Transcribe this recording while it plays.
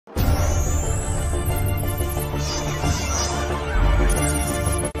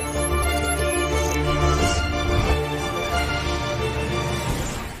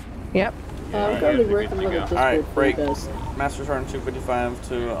Yep. I'm currently working with a Discord. Alright, break. Master Sergeant 255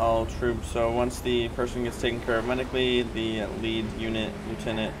 to all troops. So once the person gets taken care of medically, the lead unit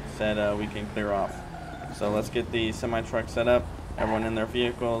lieutenant said we can clear off. So let's get the semi-truck set up, everyone in their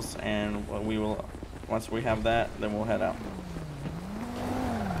vehicles, and we will, once we have that, then we'll head out.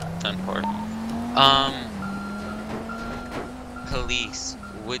 10-4. Police,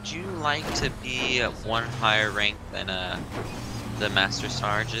 would you like to be one higher rank than the Master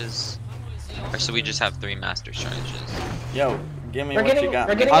Sarges? Or should we just have 3 Master Sarges? Yo, give me what you got.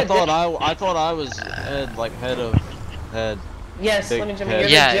 I thought I was head of head. Yes, let me Jimmy, you're the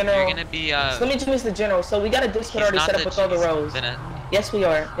general. You're gonna be let me Jimmy's the general. So we got a Discord already set up with all the rows. Yes, we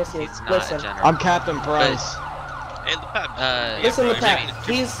are. Yes, he is. Listen, I'm Captain Price. Hey, Lepap. Listen,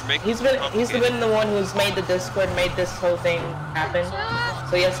 Lepap. He's been the one who's made the Discord, made this whole thing happen.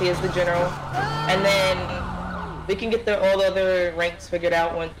 So yes, he is the general. And then we can get all the other ranks figured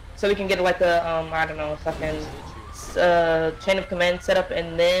out so we can get like a I don't know, fucking chain of command set up,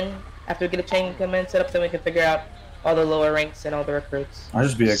 and then after we get a chain of command set up, then we can figure out all the lower ranks and all the recruits. I'll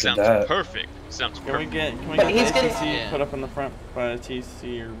just be a cadet. Sounds perfect. Sounds perfect. Can we get TC put up in the front by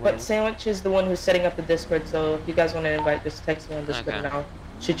TC or whatever? But Sandwich is the one who's setting up the Discord, so if you guys want to invite, just text me on Discord and I'll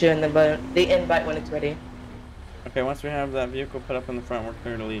shoot you in the invite when it's ready. Okay, once we have that vehicle put up in the front, we're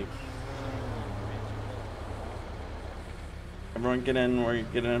clear to leave. Everyone get in where you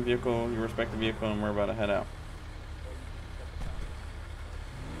get in a vehicle, you respect the vehicle, and we're about to head out.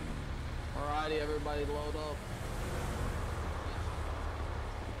 Alrighty, everybody load up.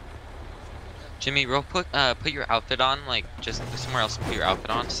 Jimmy, real quick, put your outfit on, like, just somewhere else put your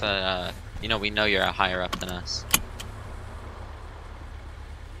outfit on, so, you know, we know you're a higher up than us.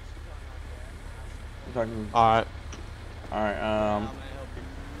 Alright. Alright,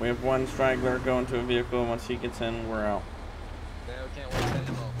 we have one straggler going to a vehicle, and once he gets in, we're out.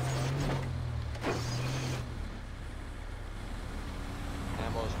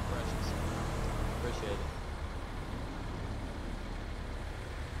 Ammo's precious. Appreciate it.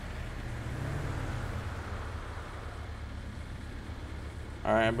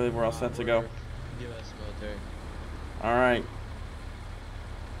 Alright, I believe we're all set to go. US military. Alright.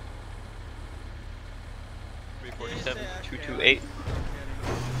 347, 228.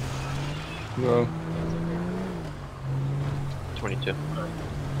 No. 22.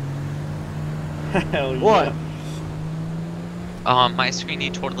 Hell yeah. What? My screen,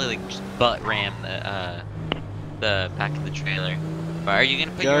 you totally, like, just butt ram the back of the trailer. But are you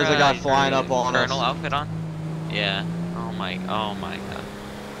gonna put There's your, a guy flying up on colonel us. outfit on? Yeah. Oh my god.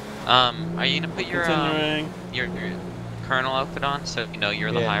 Are you gonna put your colonel outfit on so you know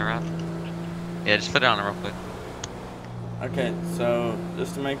you're the higher up? Yeah, just put it on real quick. Okay, so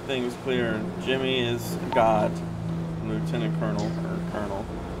just to make things clear, Jimmy is God, Lieutenant Colonel or Colonel.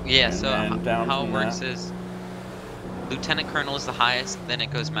 Yeah, and so how it works is Lieutenant Colonel is the highest, then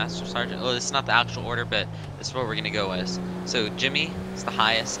it goes Master Sergeant. Well, it's not the actual order, but this is what we're gonna go as. So Jimmy is the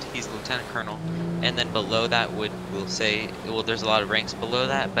highest, he's Lieutenant Colonel, and then below that we'll say, well, there's a lot of ranks below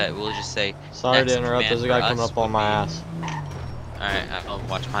that, but we'll just say. Sorry to interrupt. There's a guy coming up on my ass. All right, I'll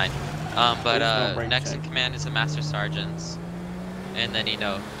watch mine. But next in command is the Master Sergeants, and then you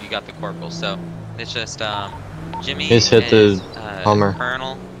got the corporal. So it's just Jimmy Just hit the Hummer.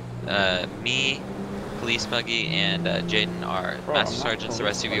 Colonel, me, Police Buggy, and Jaden are Master Sergeants. The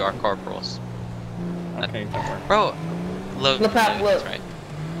rest of you are corporals. Okay, don't worry. Bro, look. Look. Right.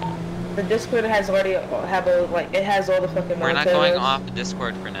 The Discord has already it has all the fucking. We're not going off the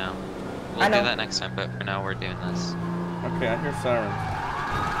Discord for now. We'll do know. that next time, but for now we're doing this. Okay, I hear sirens.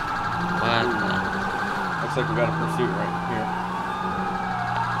 What? Looks like we got a pursuit right here.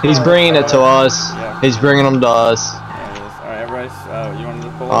 He's bringing it to us. Yeah. He's bringing them to us. Yeah, it is. Alright, everybody's, you wanted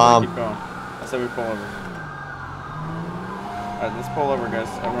to pull over? Keep going. I said we pull over. Alright, let's pull over, guys.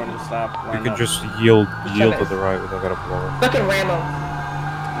 Everyone just stop. You can just yield to the right without gotta pull over. Fucking Rambo.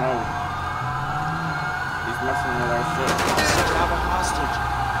 No. He's messing with our shit. I have a hostage.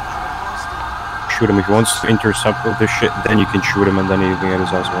 Shoot him if he wants to intercept with this shit, then you can shoot him and then you can get his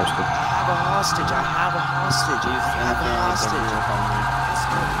ass arrested. I have a hostage. I have a hostage.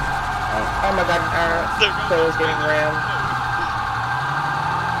 Oh my god, our kill is getting rammed.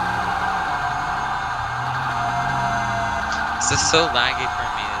 This is so laggy for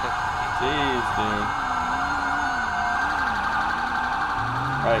me. Jeez, dude.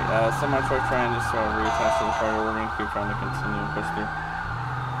 Right, semi-truck trying just reattach to the car. We're gonna keep trying to continue and push through.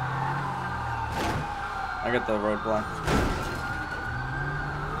 I got the roadblock.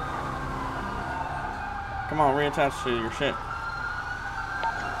 Come on, reattach to your shit.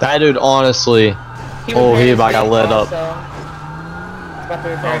 That dude, honestly, he about got lit up. about to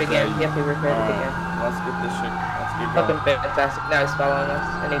repair it again. Yep, he repaired it again. Let's get this shit. Let's get going. Fucking fantastic. Now he's following us,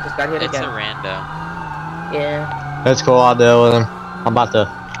 and he just got hit again. It's a rando. Yeah. That's cool, I'll deal with him. I'm about to,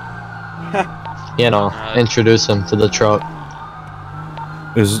 you know, introduce him to the truck.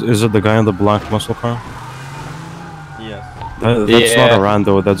 Is it the guy in the black muscle car? Yes. That's not a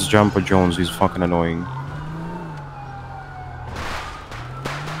rando, that's Jumper Jones, he's fucking annoying.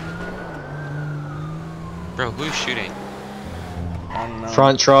 Bro, who's shooting? I don't know.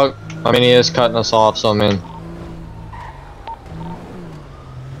 Front truck. I mean, he is cutting us off, so I mean.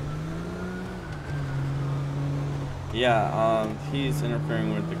 Yeah, he's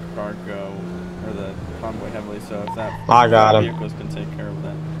interfering with the cargo, or the convoy heavily, so if that I got him. vehicles can take care of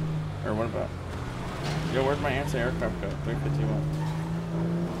that. Or what about? Yo, where's my anti-aircraft go? 351.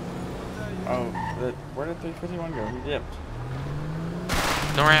 Oh, where did 351 go? He dipped.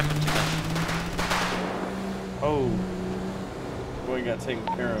 Don't ram him too much. Oh. Boy got taken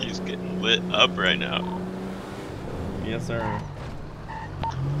care of. He's getting lit up right now. Yes, sir.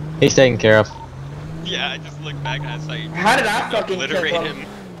 He's taken care of. Yeah, I just looked back and I saw you. How did I fucking obliterate kill him?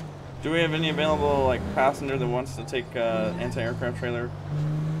 Do we have any available, like, passenger that wants to take anti-aircraft trailer?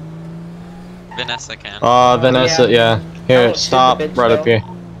 Vanessa can. Vanessa, yeah. Here, stop right up here.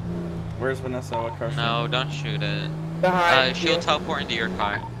 Where's Vanessa? What car? No, don't shoot it. Behind She'll you. teleport into your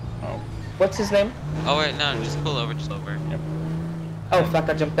car. Oh. What's his name? Oh wait, no, just pull over, just over. Yep. Oh fuck,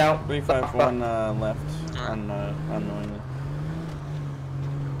 I jumped out. 351 left. Unknowingly.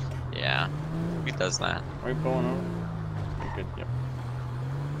 Yeah, he does that. Are we pulling over? We're good. Yep.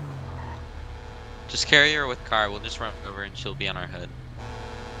 Just carry her with car. We'll just run over and she'll be on our hood.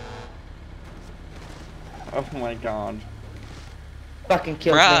 Oh my god. Fucking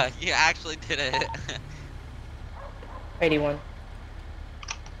killed Bruh, me. you actually did it. 81.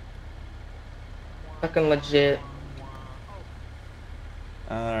 Fucking legit.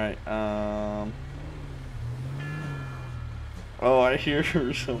 Alright, oh, I hear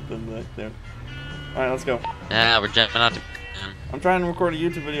something back there. Alright, let's go. Yeah, we're jumping out the. I'm trying to record a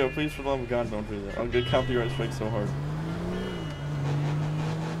YouTube video. Please, for the love of God, don't do that. I'll get copyright strike so hard.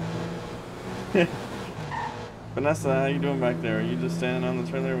 Vanessa, how you doing back there? Are you just standing on the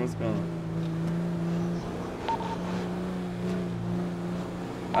trailer? What's going on?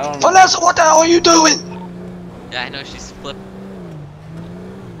 I don't know. Vanessa, what the hell are you doing? Yeah, I know she's flipping.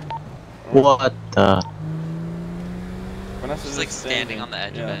 What the? Vanessa's She's like standing on the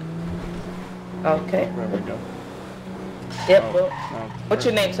edge of it. Okay. There we go. Yep, Oh, well, no, what's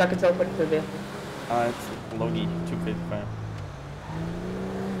your name so I can teleport to the vehicle? It's Logie 255.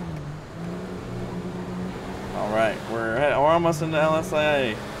 Alright, we're almost into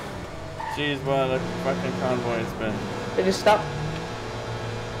LSIA. Jeez, what a fucking convoy it's been. Did you stop?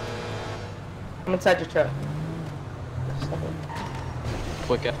 I'm inside your truck.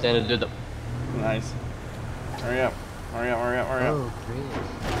 Quick F10 to do the. Nice. Hurry up. Hurry up, hurry up, hurry up. Oh, great.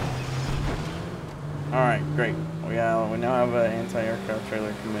 Alright, great. We now have an anti-aircraft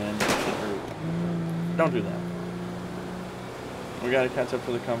trailer come in. Don't do that. We gotta catch up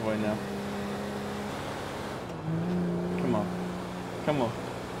to the convoy now. Come on. Come on.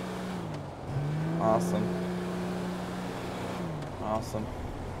 Awesome. Awesome.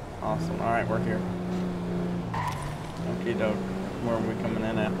 Awesome. Alright, we're here. Okie doke. Where are we coming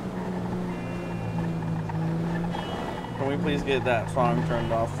in at? Can we please get that song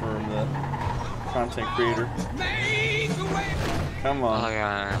turned off for the content creator? Come on. Oh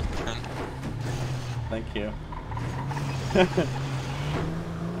yeah. Thank you.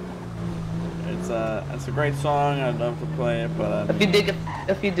 It's a great song. I'd love to play it, but if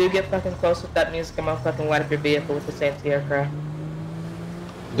you do get fucking close with that music, I'm gonna fucking light up your vehicle with this anti-aircraft.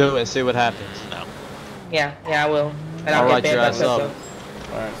 Do it and see what happens. No. Yeah, I will. And I'll get light your banned ass by up. Coco.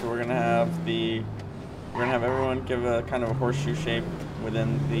 alright, so we're gonna have everyone give a kind of a horseshoe shape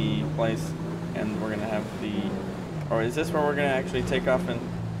within the place, and we're gonna have or is this where we're gonna actually take off in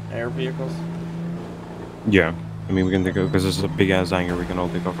air vehicles? Yeah. I mean, we can take off, because this is a big ass hangar, we can all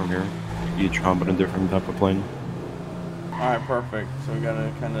take off from here. Each hop on a different type of plane. Alright, perfect. So we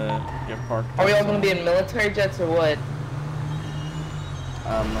gotta kind of get parked. Are we all gonna be in military jets or what?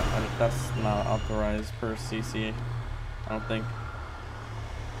 That's not authorized per CC. I don't think.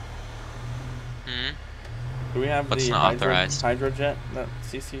 Hmm. Do we have What's the not authorized? Hydrojet that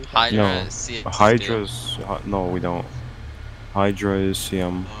CC? Hydra, No. CX. Hydra's... no, we don't. Hydra is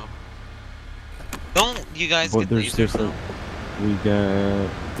CM. Don't you guys But get there's lasers different... though? We get...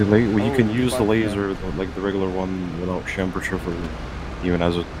 you can use the fuck yeah. laser, like the regular one, without temperature for... even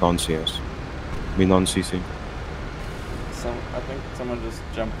as a non-CS. I mean non-CC. I think someone just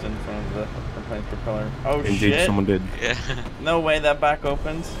jumped in front of the airplane's propeller. Oh Indeed, shit! someone did. Yeah. No way that back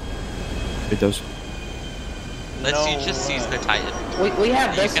opens. It does. Let's No just seize the way. Titan. We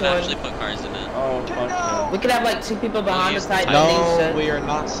have You this can one. actually put cars in it. Oh fuck yeah. We could have like 2 people behind use the the Titan. Titan. and these No, jets. we are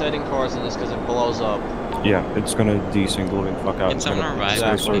not setting cars in this because it blows up. Yeah, it's gonna desync the fuck out. Can It's someone gonna, revive it's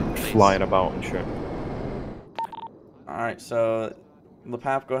gonna me, start please? flying about and shit. Alright, so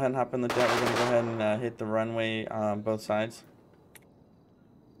Lapap, go ahead and hop in the jet. We're gonna go ahead and hit the runway on both sides.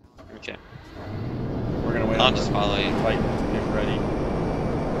 Okay. We're gonna wait I'll on just the follow you. Titan to get ready.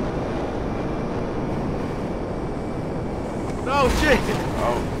 No shit!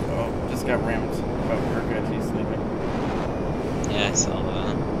 Oh, just got rammed. Oh, we're good. He's sleeping. Yeah, I saw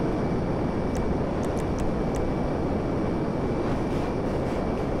that.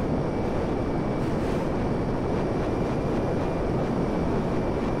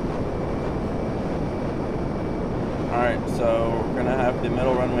 Alright, so we're gonna have the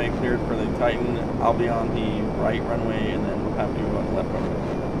middle runway cleared for the Titan. I'll be on the right runway, and then we'll have you on the left runway.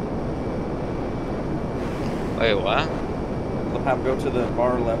 Wait, what? Lapap, go to the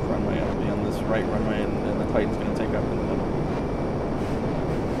far left runway. I'll be on this right runway, and then the Titan's gonna take up in the middle.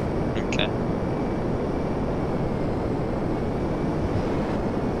 Okay.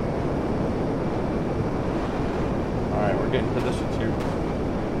 Alright, we're getting positioned here.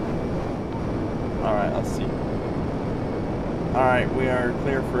 Alright, let's see. Alright, we are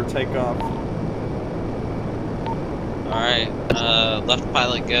clear for takeoff. Alright, left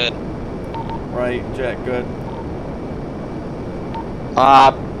pilot good. Right, jet good.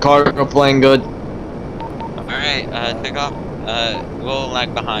 Cargo plane good. Alright, take off. We'll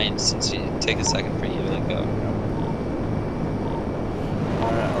lag behind since you take a second for you to let go.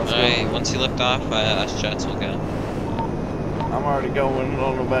 Alright, let's Alright, go. once you lift off, us jets will go. I'm already going, I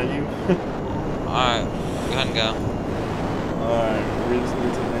don't know about you. Alright, go ahead and go. Alright, we just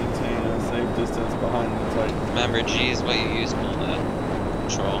need to maintain a safe distance behind the Titan. Remember, G is what you use on the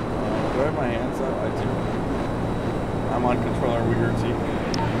control. Do I have my hands up? I do. I'm on controller weird T.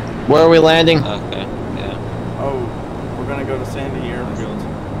 Where are we landing? Okay, yeah. Oh, we're gonna go to Sandy Airfield.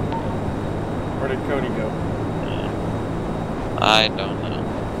 Where did Cody go? I don't know.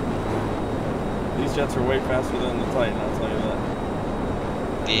 These jets are way faster than the Titan, I'll tell you that.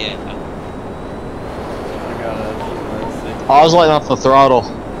 Yeah. I gotta I was letting off the throttle.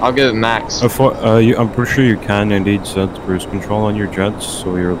 I'll give it max. I thought, I'm pretty sure you can indeed set cruise control on your jets,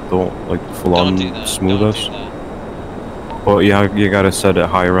 so you don't like full Don't on do that. smooth Don't us. do that. But yeah, you gotta set it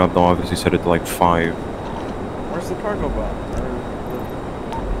higher up. Though obviously set it to like 5. Where's the cargo bot?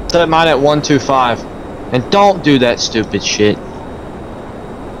 Set mine at 125. And don't do that stupid shit.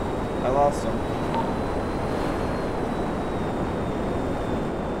 I lost him.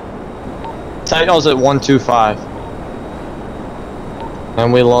 Titan's at 125.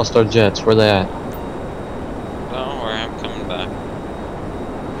 And we lost our jets. Where they at? Don't worry, I'm coming back.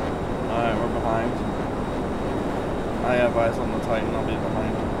 Alright, we're behind. I have eyes on the Titan, I'll be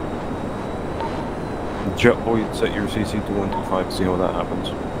behind. Jetboy, set your CC to 125. See how that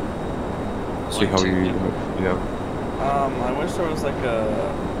happens. See how you, yeah. I wish there was like a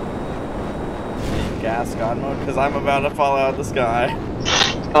gas god mode, because I'm about to fall out of the sky.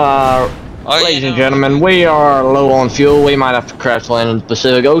 Ladies and gentlemen, we are low on fuel. We might have to crash land in the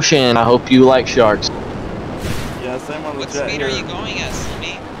Pacific Ocean. I hope you like sharks. Yeah, same on the What jet speed here. are you going at,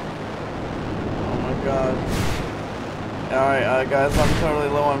 Slimmy? Oh my god. Alright, guys, I'm totally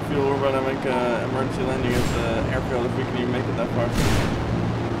low on fuel. We're about to make an emergency landing at the airfield if we can even make it that far.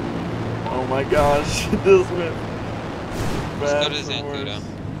 Oh my gosh, this went bad. Let's go to Zancudo.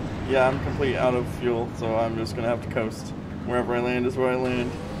 Yeah, I'm completely out of fuel, so I'm just gonna have to coast. Wherever I land is where I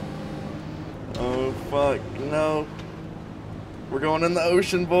land. Oh fuck, no. We're going in the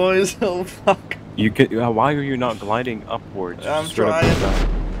ocean, boys. Oh fuck. You get. Why are you not gliding upwards? I'm Straight up trying. and down.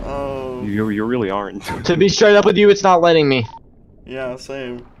 Oh. You really aren't. To be straight up with you, it's not letting me. Yeah,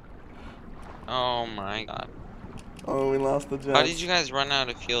 same. Oh my god. Oh, we lost the jet. How did you guys run out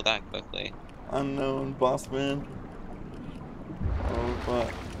of fuel that quickly? Unknown, boss man. Oh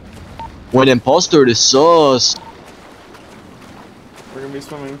fuck. What imposter is sus. We're gonna be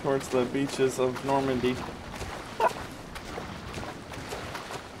swimming towards the beaches of Normandy.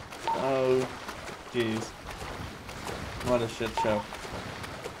 Oh, jeez. What a shit show.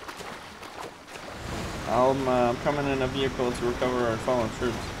 I'm coming in a vehicle to recover our fallen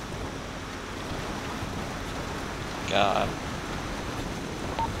troops. God.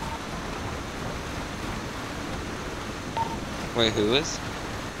 Wait, who is?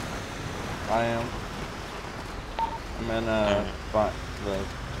 I am. I'm in the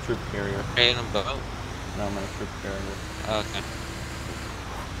troop carrier. Are you in a boat? No, I'm in a troop carrier. Okay.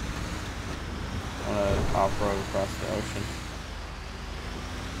 I'm gonna off-road across the ocean.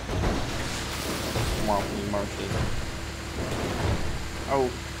 Swampy marshes.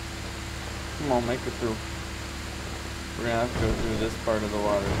 Oh. Come on, make it through. We're gonna have to go through this part of the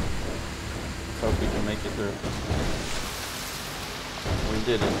water. Let's hope we can make it through. We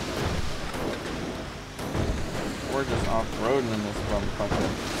did it. We're just off-roading in this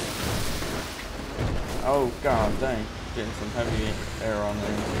motherfucker. Oh god dang. Getting some heavy air on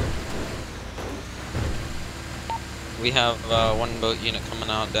there. We have one boat unit coming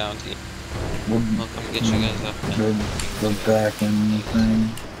out down to you. We'll come get you guys up. Look back and anything.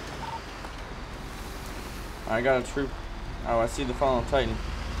 I got a troop. Oh, I see the fallen Titan.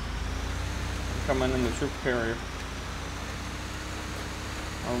 Coming in the troop carrier.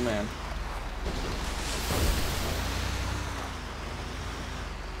 Oh man.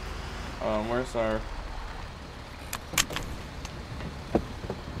 Where's our...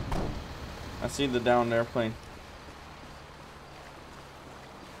 I see the downed airplane.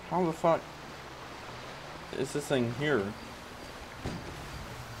 How the fuck is this thing here?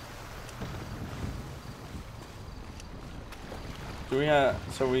 Do we have...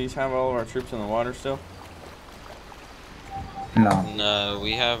 So we have all of our troops in the water still? No. No,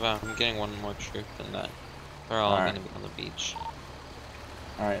 we have, I'm getting one more troop than that. They're all Alright. gonna be on the beach.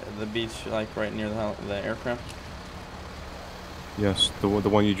 Alright, the beach, like right near the aircraft? Yes, the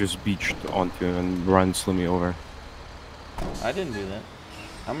one you just beached onto and ran slowly over. I didn't do that.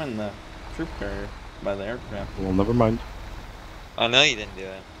 I'm in the troop carrier by the aircraft. Well, never mind. Oh no, you didn't do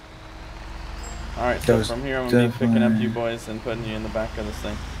it. Alright, so Those from here I'm gonna be picking up definitely- you boys and putting you in the back of this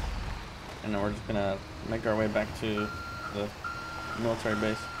thing. And then we're just gonna make our way back to the military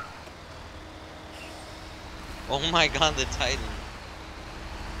base. Oh my god, the Titan.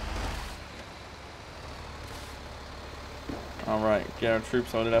 Alright, get our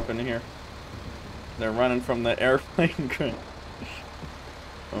troops loaded up into here. They're running from the airplane crash.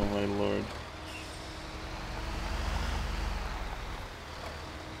 Oh my lord.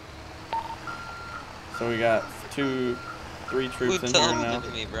 So we got 3 troops Who in here told now. it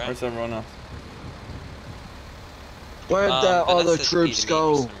to me, bro? Where's everyone else? Where'd the other Vanessa troops defeated me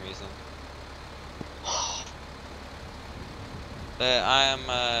go? for some reason. But I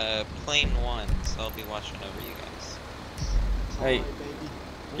am plane 1, so I'll be watching over you guys. Hey,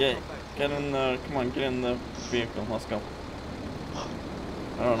 get in the, come on, get in the vehicle, let's go.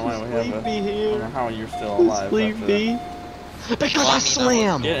 I don't know why we have a, I don't know how you're still alive after that. Because Well, I I mean,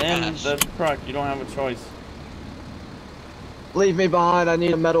 slammed! Get in Gosh. the truck, you don't have a choice. Leave me behind, I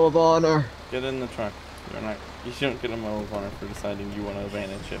need a Medal of Honor. Get in the truck. You shouldn't get a Medal of Honor for deciding you want to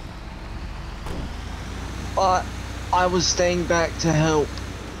abandon ship. But I was staying back to help.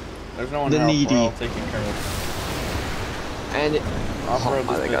 There's no one The else, needy. we're all taking care of. And it, Off-road oh,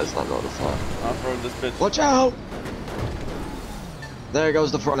 this that bitch. guy's not notified. Off-road this bitch. Watch out! There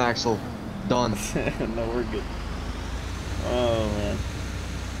goes the front axle. Done. No, we're good. Oh man.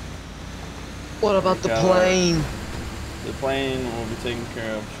 What about the Got plane? The plane will be taken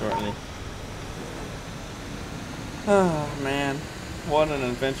care of shortly. Oh man, what an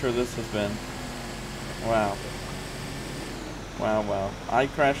adventure this has been. Wow. Wow, wow. I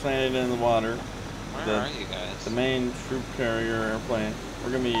crash landed in the water. Where are you guys? The main troop carrier airplane.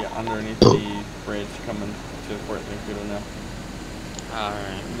 We're gonna be underneath the bridge coming to Fort Vancouver now.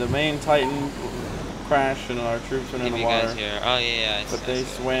 Alright. The main Titan crashed and our troops went in Leave the you water. guys here. Oh yeah, But they I see.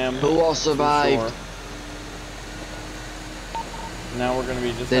 swam. Who all to survived? shore. Now we're gonna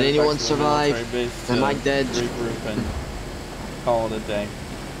be just Did heading back anyone to the survive? military base Am to I dead? regroup and call it a day.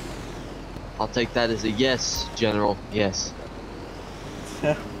 I'll take that as a yes, General. Yes.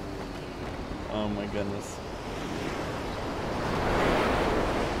 Oh my goodness.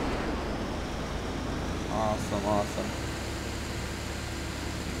 Awesome, awesome.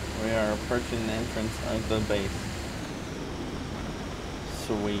 We are approaching the entrance of the base.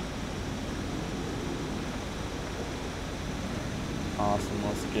 Sweet. Awesome,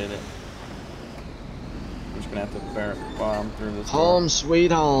 let's get it. I'm just gonna have to bomb through this door. Home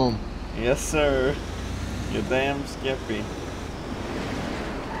sweet home. Yes, sir. You damn Skippy.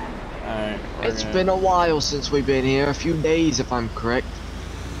 Alright, It's been a while since we've been here. A few days, if I'm correct.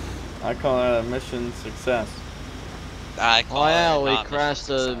 I call that a mission success. I call Oh yeah, it we not crashed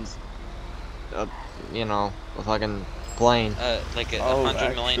mission success. you know, a fucking plane. Like a Oh,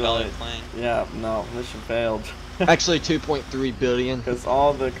 $100 million actually, plane. Yeah, no, mission failed. Actually, 2.3 billion. Because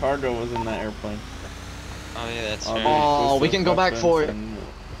all the cargo was in that airplane. Oh yeah, that's All the true. Oh, we explosive can go back weapons for it. and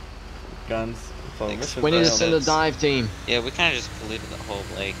Guns. So mission We need to failed. send a dive team. Yeah, we kind of just polluted the whole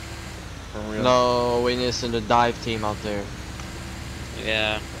lake. For real. No, we need to send a dive team out there.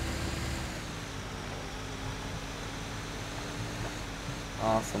 Yeah.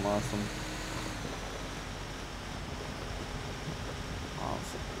 Awesome.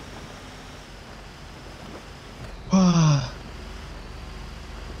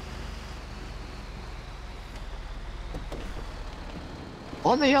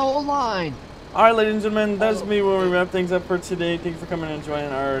 On the yellow line. Alright, ladies and gentlemen, that's me where we wrap things up for today. Thank you for coming and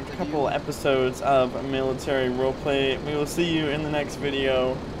joining our couple episodes of military roleplay. We will see you in the next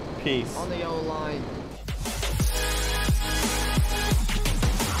video. Peace. On the yellow line.